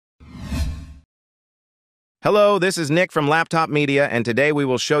Hello, this is Nick from Laptop Media, and today we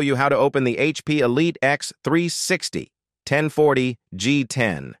will show you how to open the HP Elite X360 1040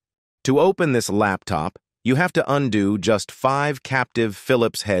 G10. To open this laptop, you have to undo just 5 captive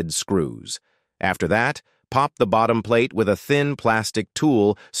Phillips head screws. After that, pop the bottom plate with a thin plastic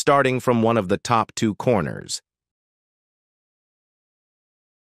tool starting from one of the top 2 corners.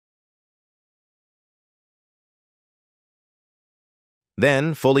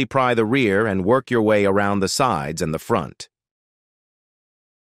 Then, fully pry the rear and work your way around the sides and the front.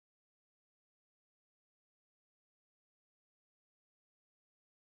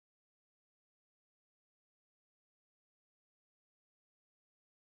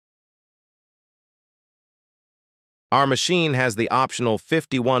 Our machine has the optional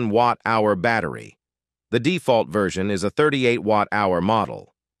 51 watt-hour battery. The default version is a 38 watt-hour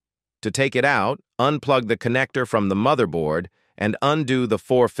model. To take it out, unplug the connector from the motherboard and undo the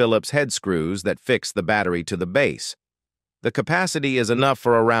 4 Phillips head screws that fix the battery to the base. The capacity is enough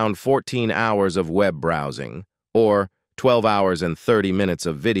for around 14 hours of web browsing, or 12 hours and 30 minutes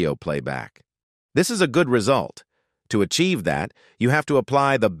of video playback. This is a good result. To achieve that, you have to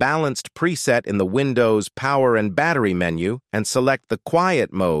apply the balanced preset in the Windows Power and Battery menu and select the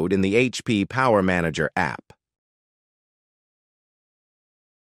Quiet mode in the HP Power Manager app.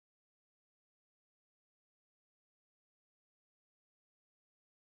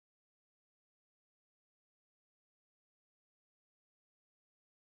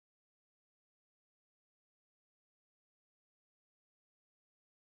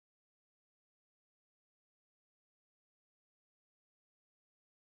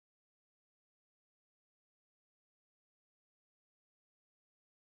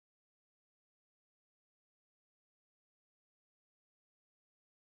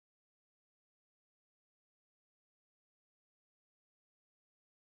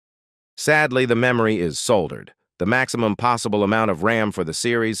 Sadly, the memory is soldered. The maximum possible amount of RAM for the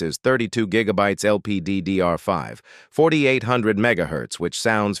series is 32 gigabytes LPDDR5, 4800 megahertz, which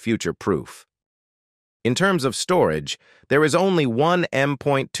sounds future-proof. In terms of storage, there is only one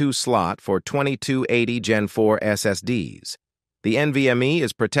M.2 slot for 2280 Gen 4 SSDs. The NVMe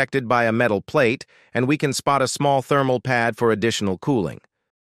is protected by a metal plate, and we can spot a small thermal pad for additional cooling.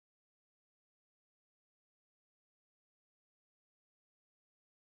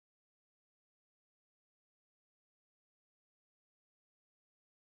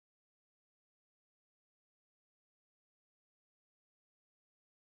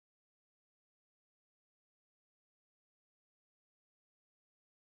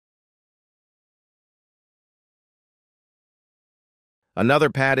 Another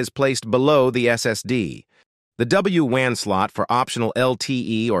pad is placed below the SSD. The W-WAN slot for optional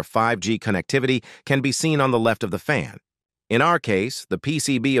LTE or 5G connectivity can be seen on the left of the fan. In our case, the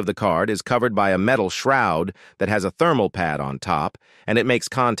PCB of the card is covered by a metal shroud that has a thermal pad on top, and it makes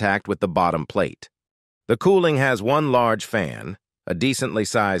contact with the bottom plate. The cooling has one large fan, a decently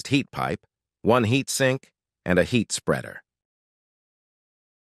sized heat pipe, one heat sink, and a heat spreader.